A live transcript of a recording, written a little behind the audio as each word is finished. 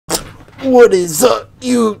What is up,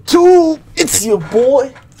 YouTube? It's your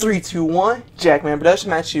boy 321 Jackman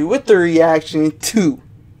Production at you with the reaction to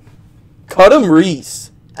KuttEm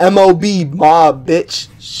Reese M.O.B. Mob bitch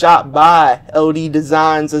shot by LD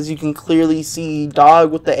Designs. As you can clearly see,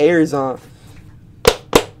 dog with the airs on.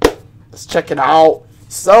 Let's check it out.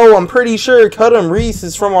 So I'm pretty sure KuttEm Reese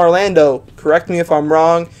is from Orlando. Correct me if I'm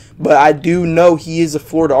wrong, but I do know he is a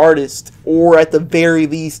Florida artist, or at the very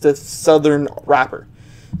least a southern rapper.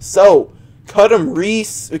 So KuttEm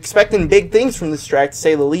Reese, expecting big things from this track to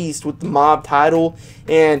say the least, with the Mob title.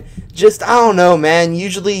 And just, I don't know, man,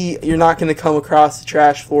 usually you're not going to come across a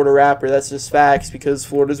trash Florida rapper. That's just facts, because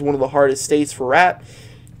Florida is one of the hardest states for rap.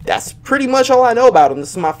 That's pretty much all I know about him. This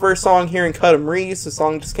is my first song hearing KuttEm Reese. The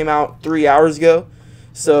song just came out 3 hours ago,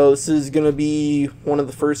 so this is going to be one of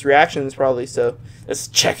the first reactions probably. So let's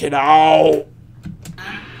check it out.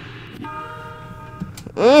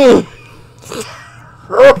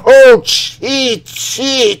 Oh, shit.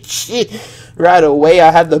 Right away,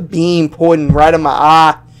 I had the beam pointing right in my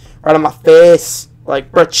eye, right on my face.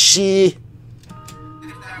 Like, bruh, shit.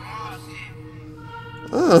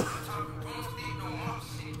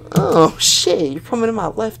 Oh, shit. You're coming in my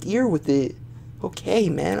left ear with it. Okay,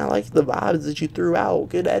 man. I like the vibes that you threw out.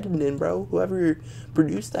 Good editing, bro. Whoever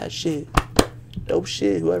produced that shit. Dope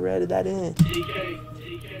shit. Whoever edited that in.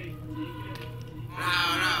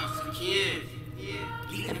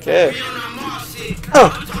 Okay.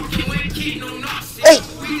 Hey!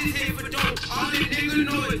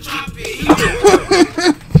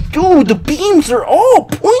 Dude, the beams are all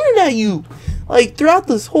pointed at you, like, throughout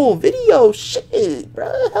this whole video. Shit,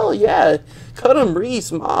 bro. Hell yeah. KuttEm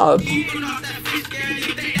Reese Mob.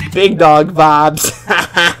 Big dog vibes.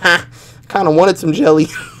 Kind of wanted some jelly.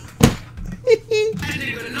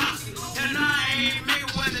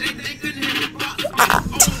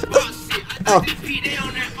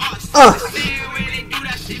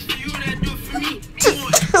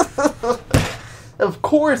 Of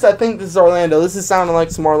course, I think this is Orlando. This is sounding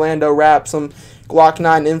like some Orlando rap, some Glock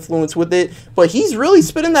 9 influence with it. But he's really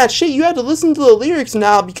spitting that shit. You have to listen to the lyrics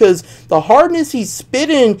now, because the hardness he's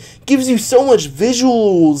spitting gives you so much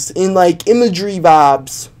visuals and, like, imagery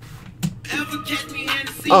vibes.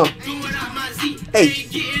 Hey.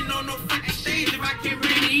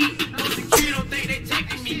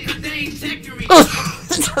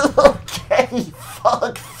 Okay,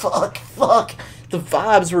 fuck. The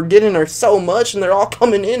vibes we're getting are so much, and they're all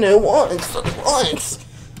coming in at once.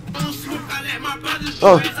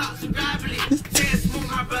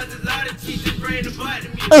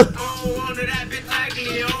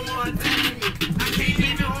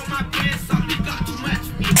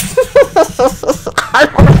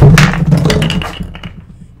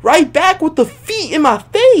 Right back with the feet in my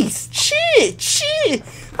face. Shit.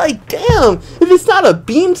 Like, damn. If it's not a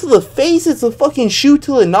beam to the face, it's a fucking shoot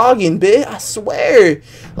to the noggin, bitch. I swear.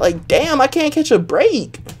 Like, damn, I can't catch a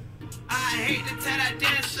break. I hate to tell that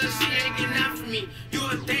dancer, she ain't getting out for me. You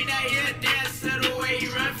would think that here dancer the way he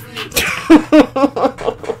run from me.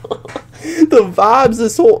 The vibes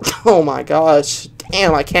this whole... Oh my gosh.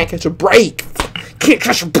 Damn, I can't catch a break. Can't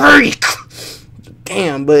catch a break.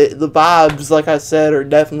 Damn, but the vibes, like I said, are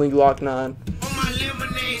definitely Glock 9.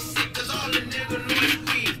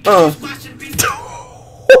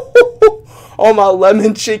 All my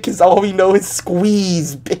lemon chick is all we know is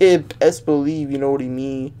squeeze, bib. Best believe you know what he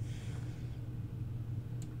mean.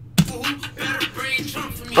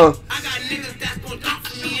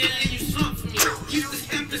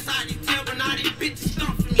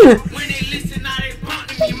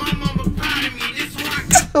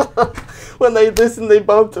 When they listen, they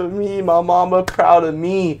bump to me. My mama proud of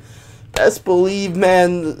me. Best believe,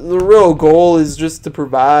 man, the real goal is just to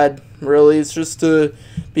provide. Really, it's just to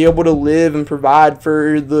be able to live and provide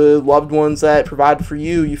for the loved ones that provide for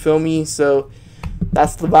you. You feel me? So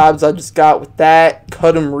that's the vibes I just got with that.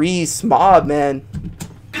 KuttEm Reese Mob, man.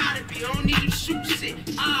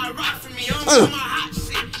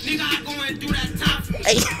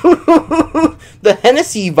 The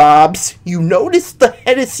Hennessy vibes. You notice the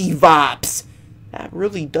Hennessy vibes. That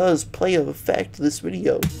really does play an effect to this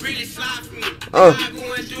video.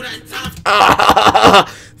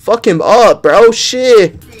 Fuck him up, bro.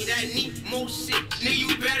 Shit.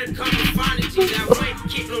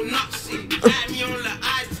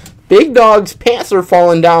 Big dog's pants are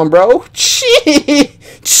falling down, bro. Shit.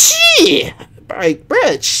 Like,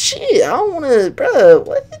 bruh, shit. I don't wanna, bruh,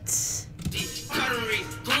 what?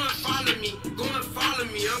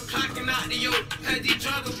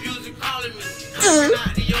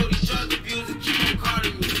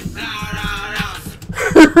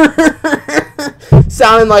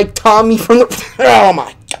 Sounding like Tommy from the... Oh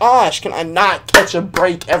my god. gosh, can I not catch a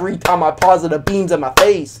break every time I pause it? It beams at my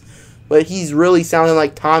face. But he's really sounding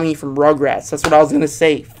like Tommy from Rugrats. That's what I was going to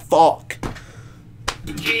say. Fuck.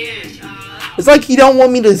 It's like he don't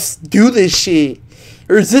want me to do this shit.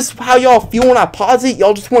 Or is this how y'all feel when I pause it?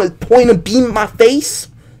 Y'all just want to point a beam at my face?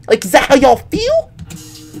 Like, is that how y'all feel?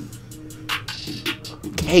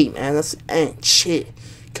 Okay, man, that's shit.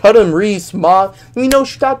 KuttEm, Reese, M.O.B. Let me know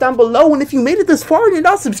shout down below. And if you made it this far and you're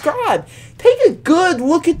not subscribed, take a good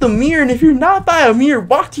look at the mirror. And if you're not by a mirror,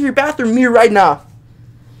 walk to your bathroom mirror right now.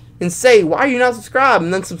 And say, why are you not subscribed?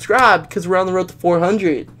 And then subscribe, because we're on the road to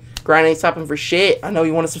 400. Grind ain't stopping for shit. I know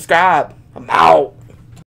you want to subscribe. I'm out.